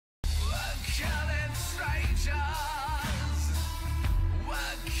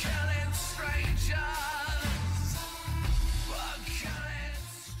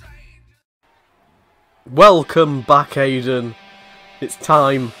Welcome back, Aiden. It's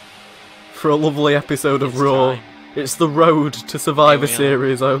time for a lovely episode of Raw. It's the road to Survivor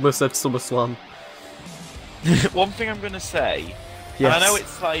Series. I almost said SummerSlam. One thing I'm going to say, and I know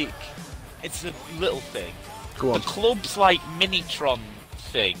it's like, it's a little thing. Go on. The club's like Minitron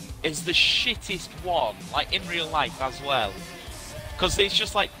thing is the shittest one, like in real life as well. Because it's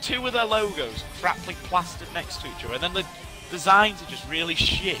just like two of their logos craply plastered next to each other, and then the designs are just really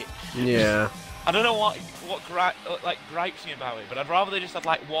shit. Yeah. I don't know what gripes me about it, but I'd rather they just had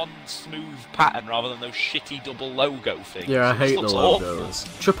like one smooth pattern rather than those shitty double logo things. Yeah, I hate the logos.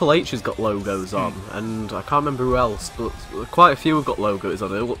 Awful. Triple H has got logos on, and I can't remember who else, but quite a few have got logos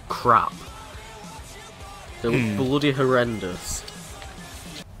on. They look crap. They look bloody horrendous.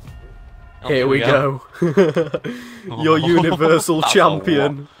 Here we go. Your Universal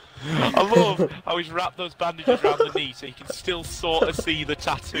Champion. I love how he's wrapped those bandages around the knee so you can still sort of see the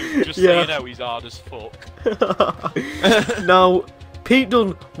tattoo, just so you know he's hard as fuck. Now, Pete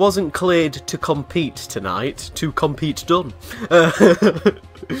Dunne wasn't cleared to compete tonight, to compete Dunne.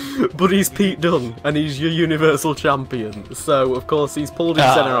 But he's Pete Dunne, and he's your Universal Champion. So, of course, he's pulled his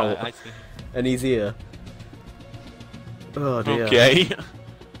centre out, and he's here. Oh dear. Okay.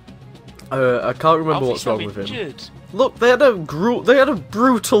 I can't remember what's wrong with him. Look, they had a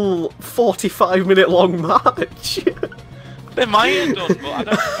brutal 45-minute long match. They might have done, but I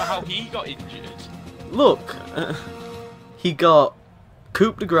don't remember how he got injured. Look, he got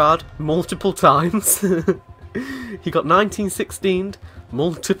coup de grace multiple times. He got 1916'd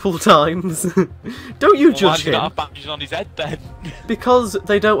multiple times. Don't you judge him? Why did he have bandages on his head then? Because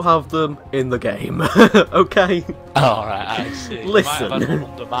they don't have them in the game. Okay. Alright, I see. Listen. Might have had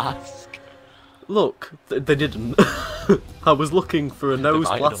one under mask. Look, they didn't. I was looking for a nose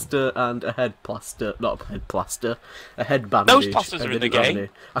plaster and a head plaster. Not a head plaster, a head bandage. Nose plasters are in the game.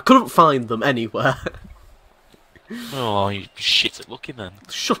 I couldn't find them anywhere. Oh, you shit at looking then.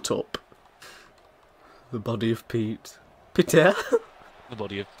 Shut up. The body of Pete. Peter? The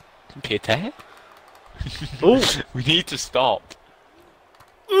body of Peter? Oh! We need to stop.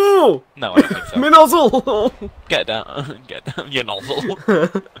 Oh! No, I don't think so. My nozzle! Get down, your nozzle.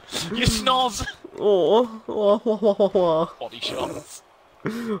 You snoz! Oh, Body shots.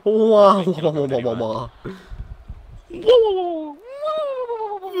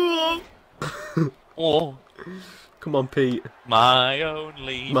 Oh. Come on, Pete. My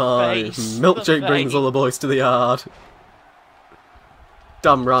only face. Milkshake brings all the boys to the yard.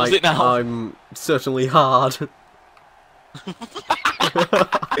 Damn right, I'm certainly hard. Damn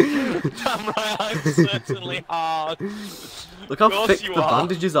right, I'm certainly hard. Look how thick the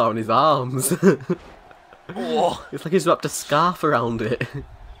bandages are on his arms. Oh. It's like he's wrapped a scarf around it.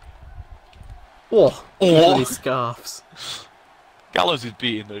 Oh, these scarves. Gallows is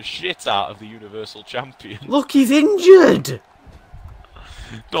beating the shit out of the Universal Champion. Look, he's injured!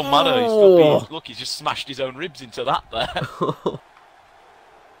 Don't matter, look, he's just smashed his own ribs into that there.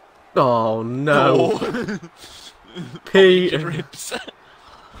 Oh no. Oh. Pete. Ribs.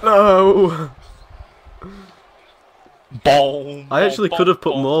 No. Boom, I actually could have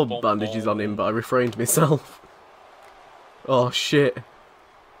put more bandages on him, but I refrained myself. Oh shit.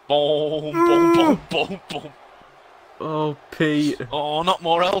 Boom, boom, boom, boom, boom. Oh, Pete. Oh, not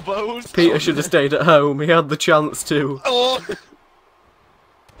more elbows. Peter should have stayed at home. He had the chance to. Oh.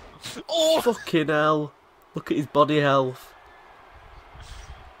 Oh. Fucking hell. Look at his body health.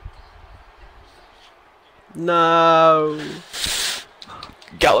 No.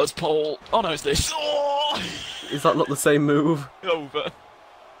 Gallows pole. Oh no, it's this. Oh. Is that not the same move? Over.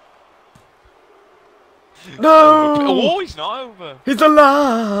 No! Oh, he's not over. He's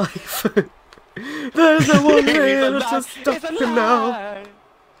alive! There's no one here to stop him now.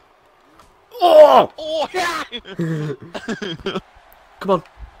 Oh! Oh, yeah! Come on.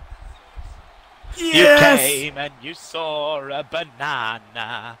 Yes! You came and you saw a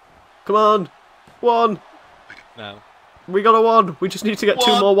banana. Come on. One. No. We got a one. We just need to get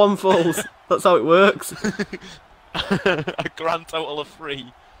two more one-falls. That's how it works. A grand total of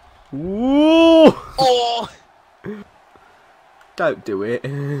 3. Woo! Oh! Don't do it.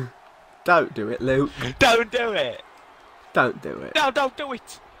 Don't do it, Luke. Don't do it. Don't do it. No, don't do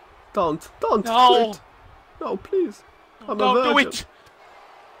it. Don't No. do it. No, please. I'm a Don't virgin. do it.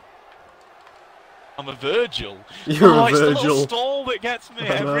 I'm a Virgil. You're a It's the Virgil. little stall that gets me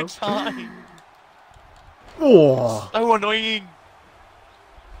every time. Oh. So annoying.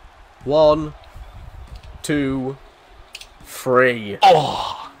 1, 2, 3.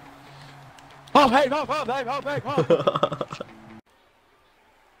 Oh. Oh, hey, oh, hey, oh, hey, oh.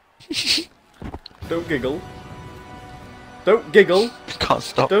 Don't giggle. Don't giggle. Can't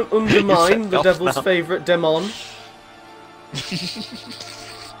stop. Don't undermine the devil's now. favourite demon.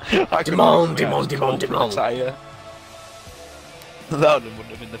 Demon. That wouldn't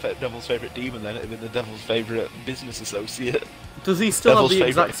have been the devil's favourite demon then, it would have been the devil's favourite business associate. Does he still Devil's have the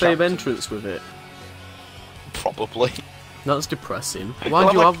favourite exact same accountant. entrance with it? Probably. That's depressing.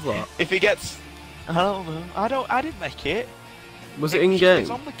 Why'd you have that? If he gets... I don't know. I didn't make it. Was it in-game? It's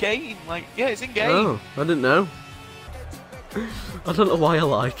on the game. Like, yeah, it's in-game. Oh, I didn't know. I don't know why I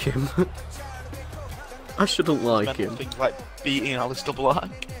like him. I shouldn't like Mental him. things like beating Alistair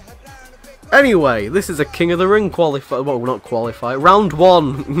Black. Anyway, this is a King of the Ring qualifier. Well, not qualifier. Round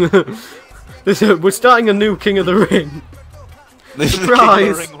 1. We're starting a new King of the Ring. This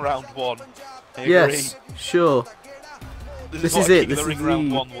Surprise! is the King of the Ring round 1. I Yes, agree. sure. This is is what it, King this of the is Ring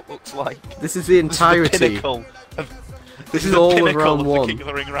round the- 1 looks like. This is the entirety. This is the pinnacle of, This is the all of pinnacle round of 1. the King of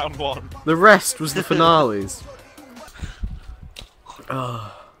the Ring round 1. The rest was the finales.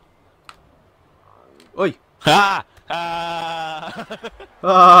 Oi. Ha! Ha!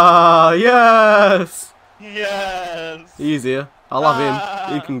 Ah, yes! Yes! Easier. I'll have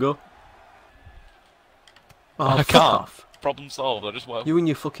him. He can go. Oh, I fuck can't. off. Problem solved, I just won't. You and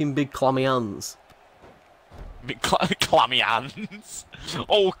your fucking big clammy hands. Big clammy hands.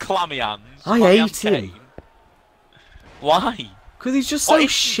 Oh, clammy hands. I Clammy hate hands him. Kane. Why? Because he's just What so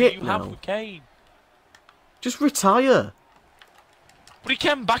issues do shit you have now. with Kane? Just retire. But he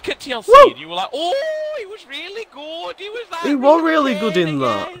came back at TLC Woo! and you were like, oh, he was really good. He was like, He was really good in again.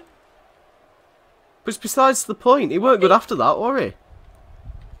 that. But it's besides the point. He weren't good after that, were he?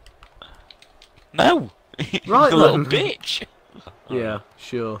 No. Right a little then. bitch. Yeah,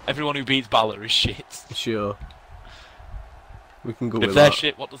 sure, Everyone who beats Balor is shit. sure. We can go If with they're that.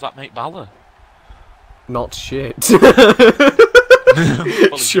 shit, what does that make Balor? Not shit. Well,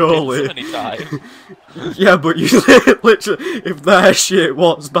 he's Surely. been so many times. Yeah, but you literally, if they're shit,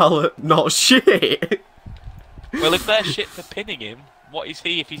 what's Balor not shit? Well, if they're shit for pinning him, what is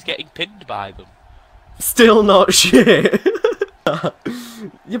he if he's getting pinned by them? Still not shit.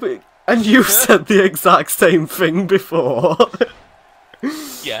 Yeah, but and you said the exact same thing before.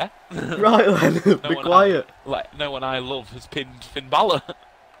 Yeah. Right then, be one quiet. No one I love has pinned Finn Balor.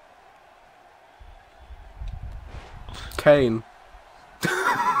 Kane.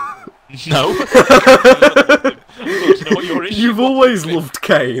 No. I don't know what your issue You've was always with me. loved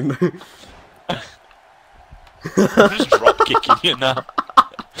Kane. I'm just drop kicking you now.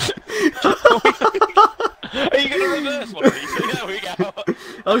 Are you gonna reverse one of these? There we go.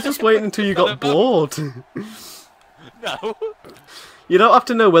 I was just waiting until you got bored. No. You don't have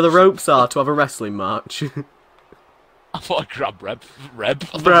to know where the ropes are to have a wrestling match. I thought I'd grab Reb.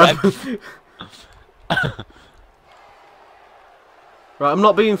 Right, I'm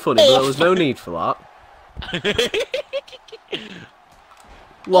not being funny, but there was no need for that.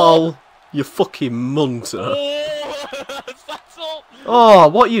 Lol, you fucking munter. Oh, that's all. Oh,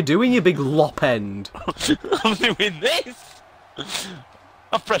 what are you doing, you big lop end? I'm doing this.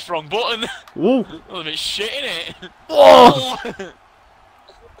 I've pressed wrong button. Ooh. I'm a bit shit in it. Oh!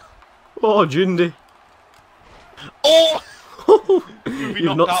 Oh, Jindy. Oh! You've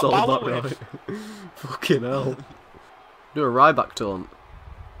not knocked out solved that Balor right. with. Fucking hell. Do a Ryback taunt.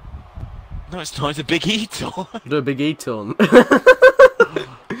 No, it's not. It's a big E-tone. Do a big E taunt.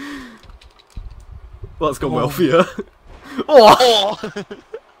 Well, that's gone well for you. Oh! Oh!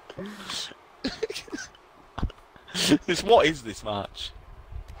 What is this match?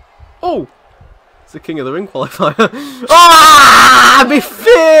 Oh! It's the King of the Ring qualifier. Ah! My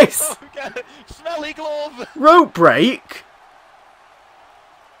face! Okay. Smelly glove! Rope break?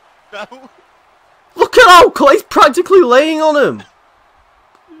 No. Look at how Clay's practically laying on him.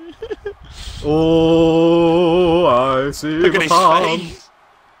 Oh, I see Look at the his palm. face.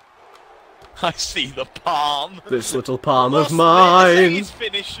 I see the palm. This little palm of What's mine. His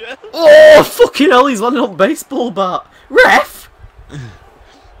finisher. Oh, fucking hell, he's landing on baseball bat. Ref!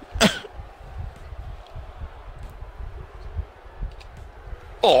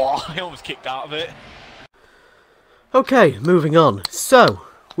 Oh, I almost kicked out of it. Okay, moving on. So,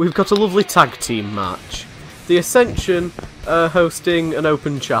 we've got a lovely tag team match. The Ascension are hosting an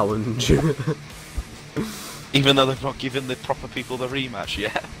open challenge. Even though they've not given the proper people the rematch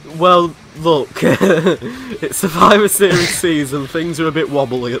yet. Well, look, it's Survivor Series season, things are a bit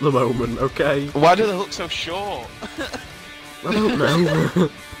wobbly at the moment, okay? Why do they look so short? I don't know.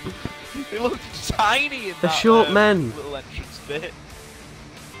 They look tiny in They're that short men. little entrance bit.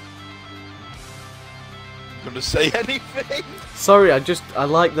 Gonna say anything? Sorry, I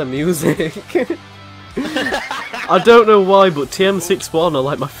like their music. I don't know why, but TM61 are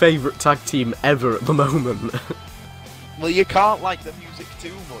like my favourite tag team ever at the moment. Well, you can't like the music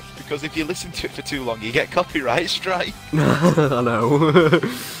too much, because if you listen to it for too long, you get copyright strike. I know.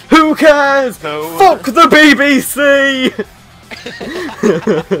 Who cares? No. Fuck the BBC!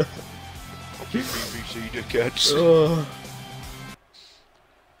 Fucking BBC dickheads.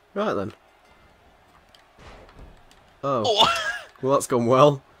 Right then. Oh. Oh. Well, that's gone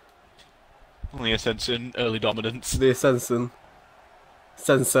well. Only a sense in early dominance. The Ascension.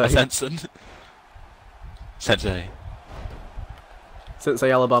 Sensei. Sensei. Sensei.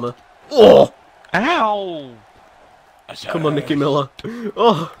 Sensei Alabama. Oh! Ow! Come on, Nicky Miller.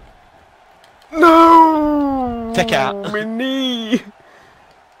 Oh! No! Take out. My knee!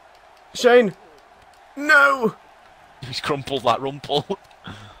 Shane! No! He's crumpled like Rumple.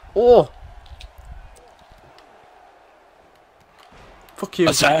 Oh! Fuck you.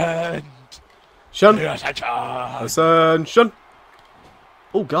 Ascend! Shun! Ascension! Ascension!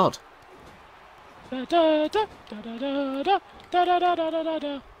 Oh god.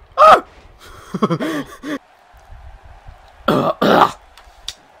 Ah!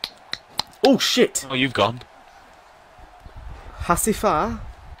 Oh shit! Oh, you've gone. Hasifa?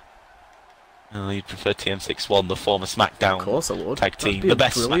 Oh, you'd prefer TM61, the former Smackdown Of course I would. tag That'd team. be The a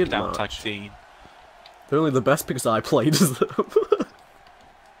best brilliant Smackdown tag match. team. They're only the best because I played as them.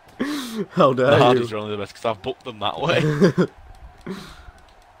 How dare The you? Hardys are only the best because I've booked them that way.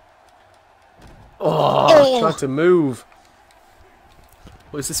 Oh! Tried to move.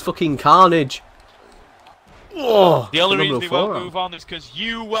 What is this fucking carnage? Oh! The only phenomenal reason he won't forearm. move on is because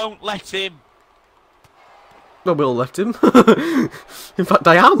you won't let him. Well, we'll let him. In fact,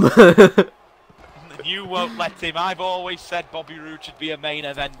 I am. You won't let him. I've always said Bobby Roode should be a main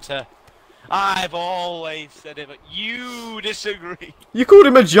eventer. I've always said it, but you disagree. You called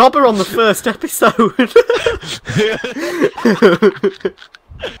him a jobber on the first episode.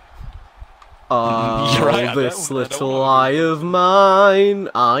 Oh, You're right, this I don't little wanna eye of mine,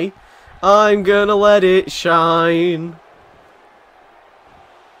 I'm gonna let it shine.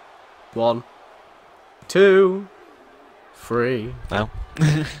 1, 2, 3. No.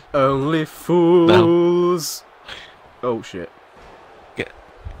 Only fools. Oh shit.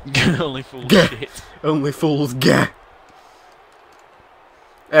 Only fool Gah. shit. Only fools get.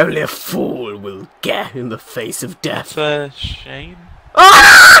 Only a fool will get in the face of death. Shane.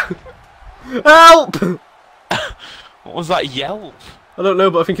 Ah! Help! What was that yelp? I don't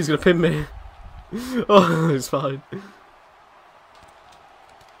know, but I think he's gonna pin me. Oh, it's fine.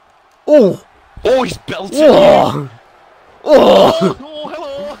 Oh! Oh, he's belted you. Oh! Oh! Oh,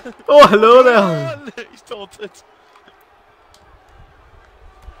 hello. Oh, hello there. He's taunted.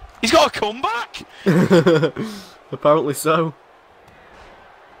 He's got a comeback. Apparently so.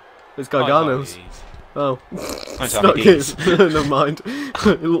 It's Gargano's. Oh. It's It's not his. Never mind.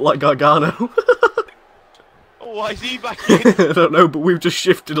 It looked like Gargano. Oh, why is he back in? I don't know, but we've just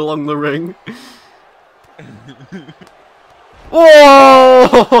shifted along the ring.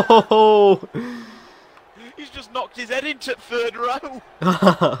 Whoa! He's just knocked his head into third row.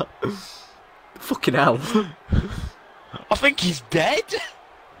 Fucking hell. I think he's dead.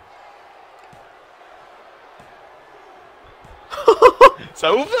 It's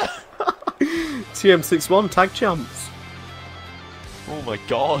over. TM61 tag champs. Oh my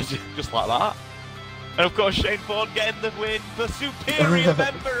god, just like that. And of course Shane Ford getting the win, the superior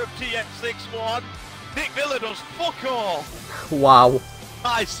member of TM61. Nick Miller does fuck all. Wow.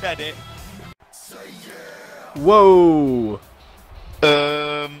 I said it. Whoa.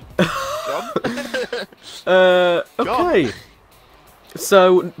 John? Okay.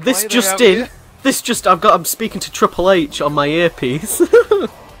 So this Why are they just out in. here? This just I'm speaking to Triple H on my earpiece.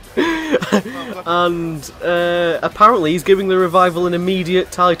 And apparently he's giving the Revival an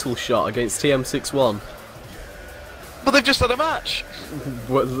immediate title shot against TM61. But they've just had a match.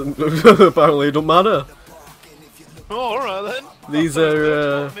 Apparently it don't matter. Oh, alright then. These That's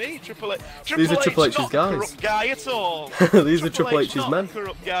are not me, Triple H. these are Triple H H's not a guys. corrupt guy at all. These are Triple H's not men. a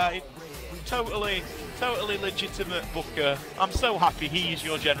corrupt guy. Totally legitimate booker. I'm so happy he's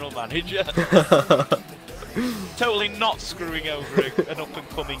your general manager. Totally not screwing over an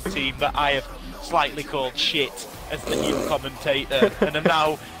up-and-coming team that I have slightly called shit as the new commentator, and am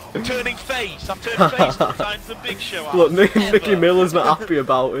now turning face. I've turned face 4 times the Big Show out. Look, Nicky Ever. Miller's not happy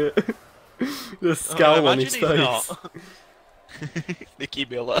about it. The scowl on his imagine he's face. not. Nicky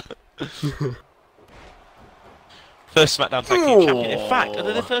Miller. First SmackDown Tag Team Champion. In fact, are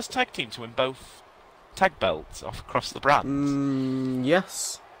they the first tag team to win both tag belts off across the brands?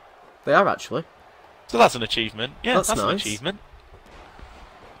 Yes. They are actually. So that's an achievement. Yeah, That's an nice. achievement.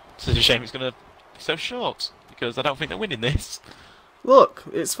 It's a shame it's going to be so short, because I don't think they're winning this. Look,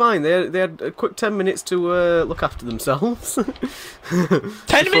 it's fine. They had a quick 10 minutes to look after themselves.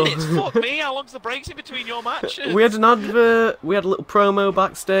 10 minutes? Fuck me, how long's the breaks in between your matches? We had an advert, we had a little promo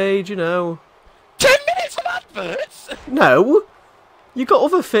backstage, you know. 10 minutes of adverts? No! You got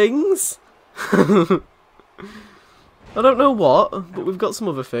other things. I don't know what, but we've got some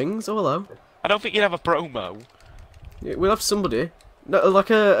other things. Oh, hello. I don't think you'd have a promo. Yeah, we'll have somebody. No, like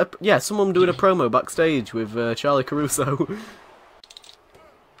yeah, someone doing a promo backstage with Charlie Caruso.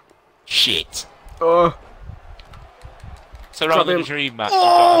 Shit. Oh. So rather than a dream match, you've Oh!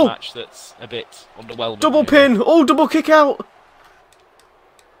 got a match that's a bit underwhelming. Double pin! Oh, double kick out!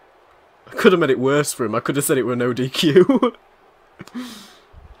 I could have made it worse for him. I could have said it were no DQ.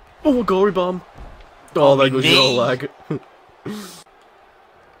 Oh, gory bomb. Oh, there goes your leg.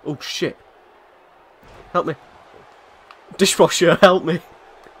 Oh, shit. Help me. Dishwasher, help me.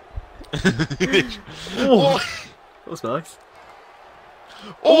 Oh, that was nice.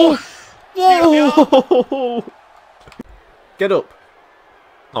 Oh! Whoa! Get up.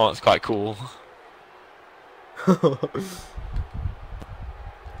 Oh, that's quite cool. Where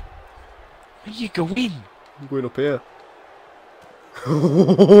are you going? I'm going up here. Breaker,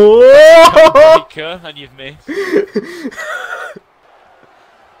 and you've missed.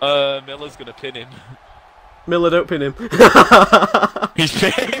 Miller's gonna pin him. Miller, don't pin him. He's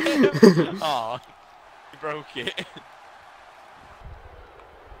pinned. Oh, he broke it.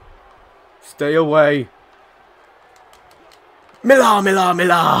 Stay away. Miller, Miller,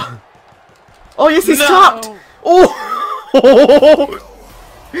 Miller. Oh, yes, he's tapped. Oh.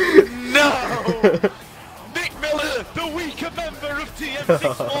 No! Nick Miller, the weaker member of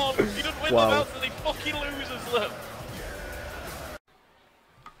TM61. He doesn't win the belt and he fucking loses them.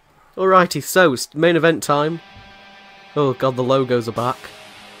 Alrighty, so it's main event time. Oh god, the logos are back.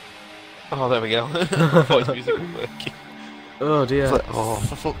 Oh, there we go. Voice music was working. Oh dear. Like, oh,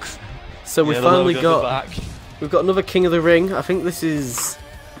 for fuck's sake. So we Yeah, finally got. back. We've got another King of the Ring. I think this is.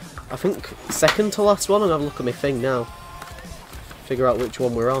 I think second to last one. And have a look at my thing now. Figure out which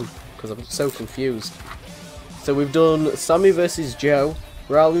one we're on because I'm so confused. So we've done Sammy versus Joe,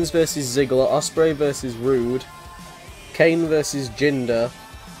 Rollins versus Ziggler, Ospreay versus Rude, Kane versus Jinder,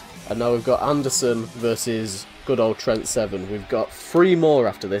 and now we've got Anderson versus good old Trent Seven. We've got 3 more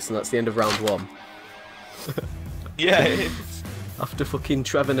after this, and that's the end of round 1. Yeah, it is. After fucking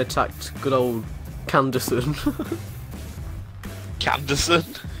Trevin attacked good old Canderson. Canderson?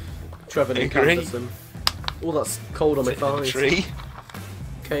 Trevin and Canderson. Oh, that's cold on my thighs. Tree.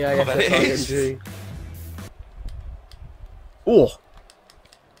 K-I-F-S-I-N-G. Oh.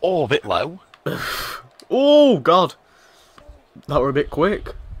 Oh, a bit low. Oh, God. That were a bit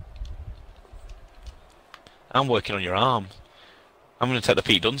quick. I'm working on your arm. I'm going to take the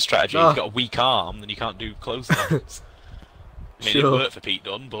Pete Dunne strategy. Ah. You've got a weak arm, then you can't do clotheslines. I mean, it worked for Pete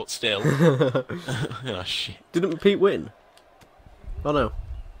Dunne, but still. Oh, shit. Didn't Pete win? Oh, no.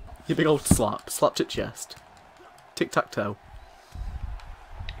 You big old slap. Slapped at chest. Tic-tac-toe.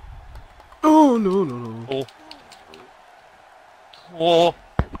 Oh, no, no, no. Oh. Oh.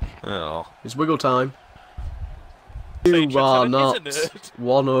 Oh. It's wiggle time. You are not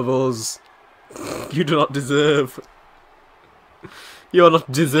one of us. You do not deserve. You are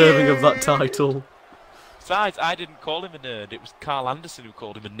not deserving of that title. Besides, I didn't call him a nerd. It was Carl Anderson who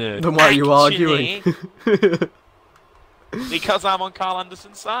called him a nerd. Then why are you arguing? Because I'm on Carl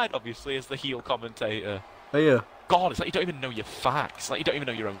Anderson's side, obviously, as the heel commentator. Are you? God, it's like you don't even know your facts. Like you don't even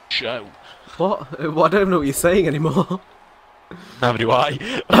know your own show. What? Well, I don't know what you're saying anymore. Neither do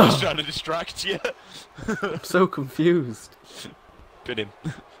I. I'm just trying to distract you. I'm so confused. Pin him.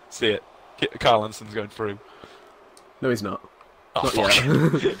 See it. Carl Anderson's going through. No, he's not. Oh, Not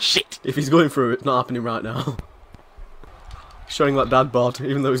fuck. yet. Shit. If he's going through, it's not happening right now. Showing that dad bod,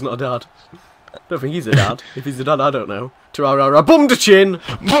 even though he's not a dad. I don't think he's a dad. If he's a dad, I don't know. Tarara, boom to chin!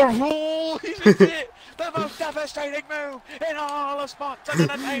 This is it! The most devastating move in all of sports and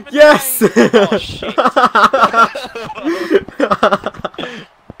entertainment. Yes! Oh, shit.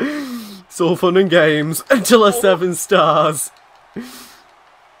 It's all fun and games until a 7 stars.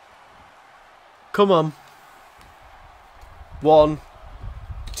 Come on. 1,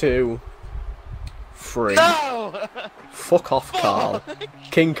 2, 3. No! Fuck off, Carl.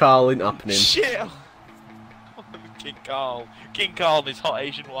 King Carl ain't happening. Shit! King Carl. King Carl and his hot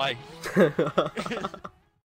Asian wife.